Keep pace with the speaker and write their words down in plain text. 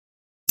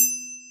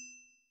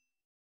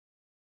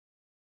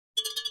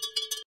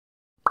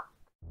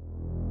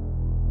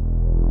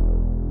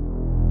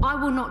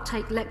will not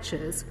take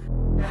lectures.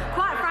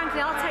 Quite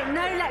frankly, I'll take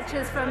no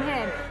lectures from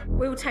him.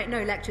 We will take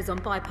no lectures on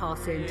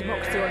bypassing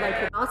democracy or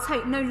local. I'll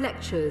take no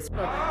lectures from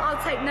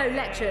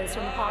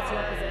the party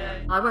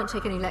opposite. I won't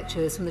take any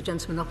lectures from the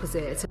gentleman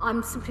opposite.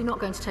 I'm simply not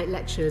going to take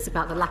lectures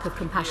about the lack of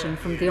compassion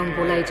from the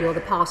Honourable Lady or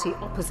the party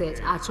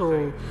opposite at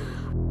all.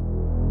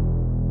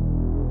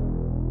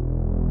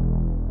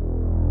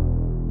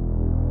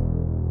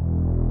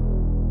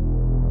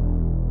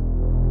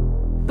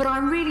 But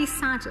I'm really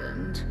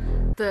saddened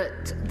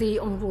that the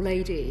Honourable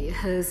Lady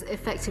has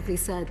effectively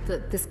said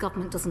that this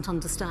government doesn't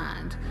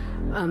understand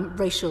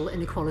racial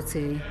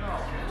inequality.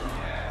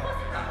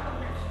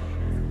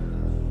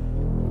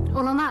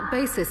 Well, on that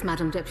basis,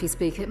 Madam Deputy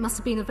Speaker, it must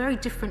have been a very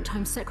different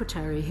Home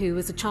Secretary who,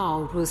 as a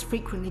child, was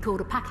frequently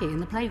called a packy in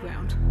the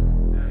playground.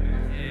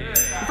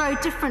 A very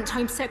different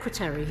Home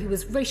Secretary who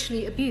was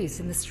racially abused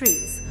in the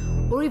streets,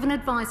 or even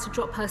advised to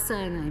drop her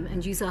surname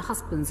and use her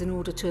husband's in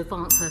order to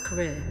advance her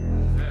career.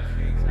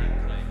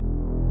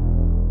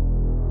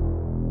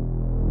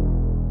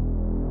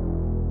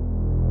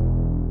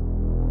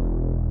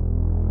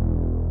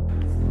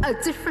 A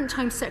different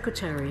Home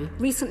Secretary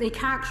recently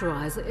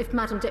characterised, if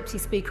Madam Deputy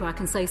Speaker I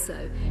can say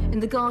so, in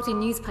the Guardian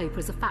newspaper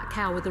as a fat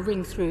cow with a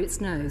ring through its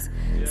nose.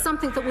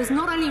 Something that was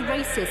not only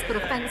racist but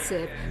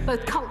offensive,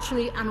 both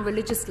culturally and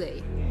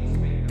religiously.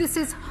 This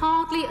is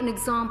hardly an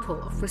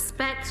example of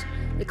respect,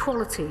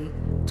 equality,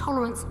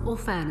 tolerance or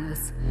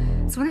fairness.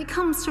 So when it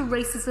comes to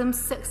racism,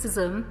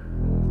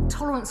 sexism,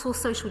 tolerance or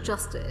social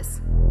justice,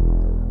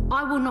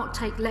 I will not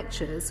take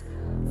lectures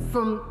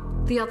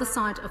from the other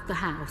side of the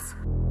House.